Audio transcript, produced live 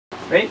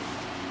Ready?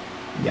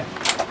 Yeah.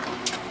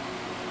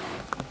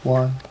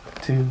 1,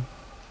 2.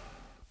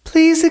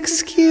 Please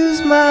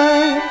excuse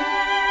my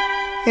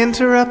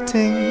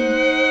interrupting.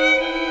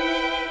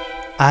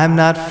 I'm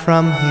not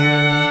from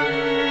here,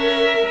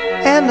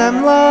 and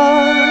I'm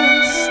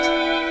lost.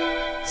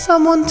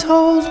 Someone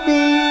told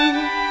me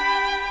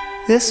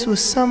this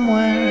was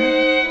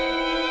somewhere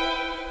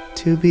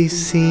to be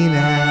seen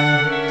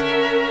at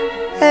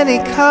any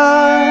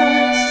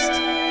cost,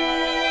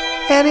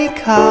 any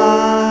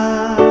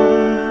cost.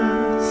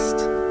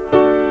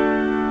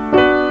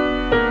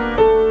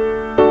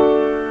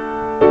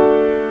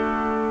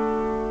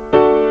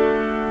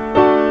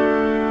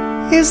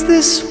 Is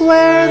this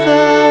where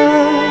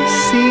the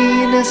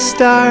scene is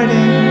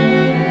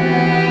starting?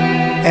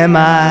 Am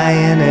I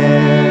in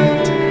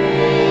it,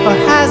 or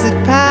has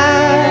it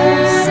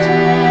passed?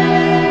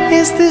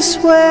 Is this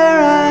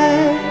where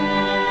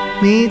I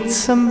meet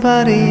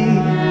somebody?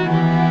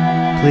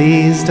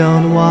 Please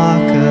don't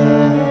walk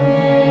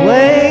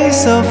away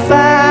so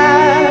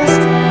fast,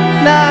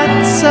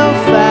 not so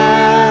fast.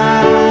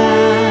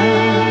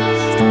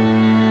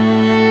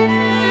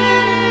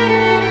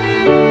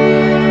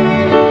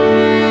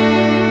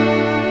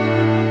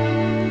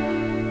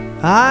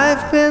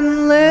 I've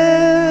been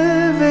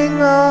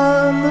living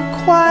on the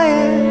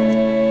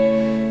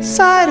quiet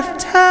side of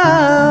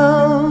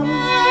town.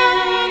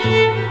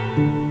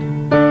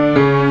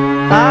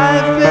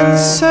 I've been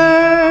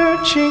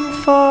searching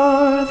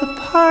for the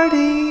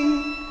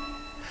party,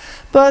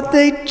 but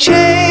they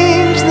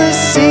changed the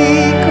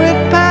secret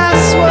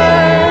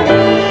password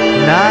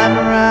when I'm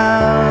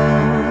around.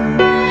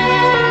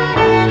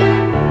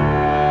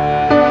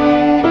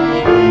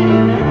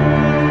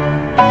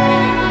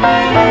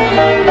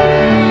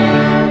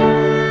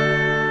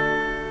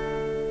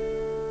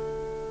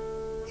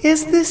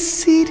 Is this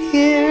seat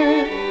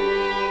here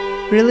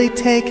really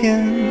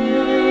taken?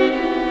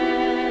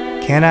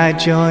 Can I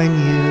join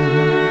you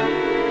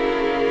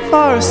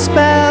for a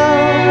spell?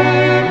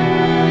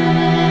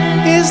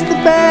 Is the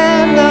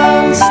band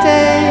on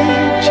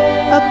stage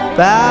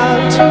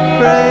about to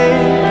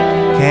break?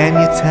 Can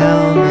you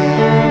tell me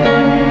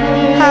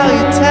how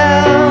you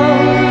tell?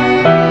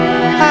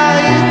 How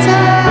you tell?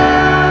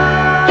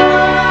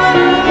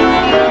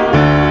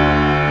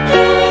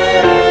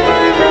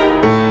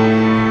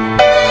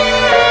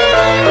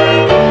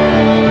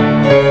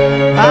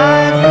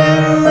 I've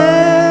been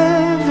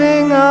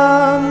living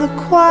on the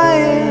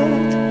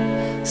quiet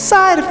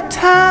side of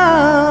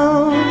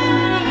town.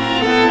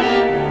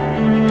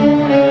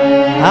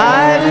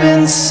 I've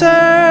been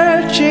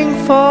searching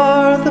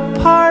for the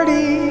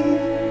party,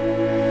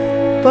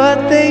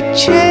 but they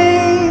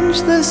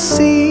changed the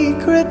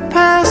secret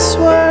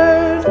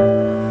password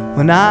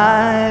when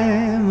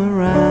I'm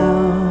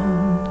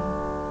around.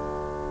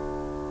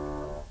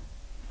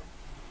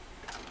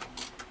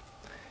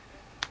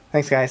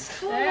 Thanks, guys.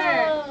 Cool.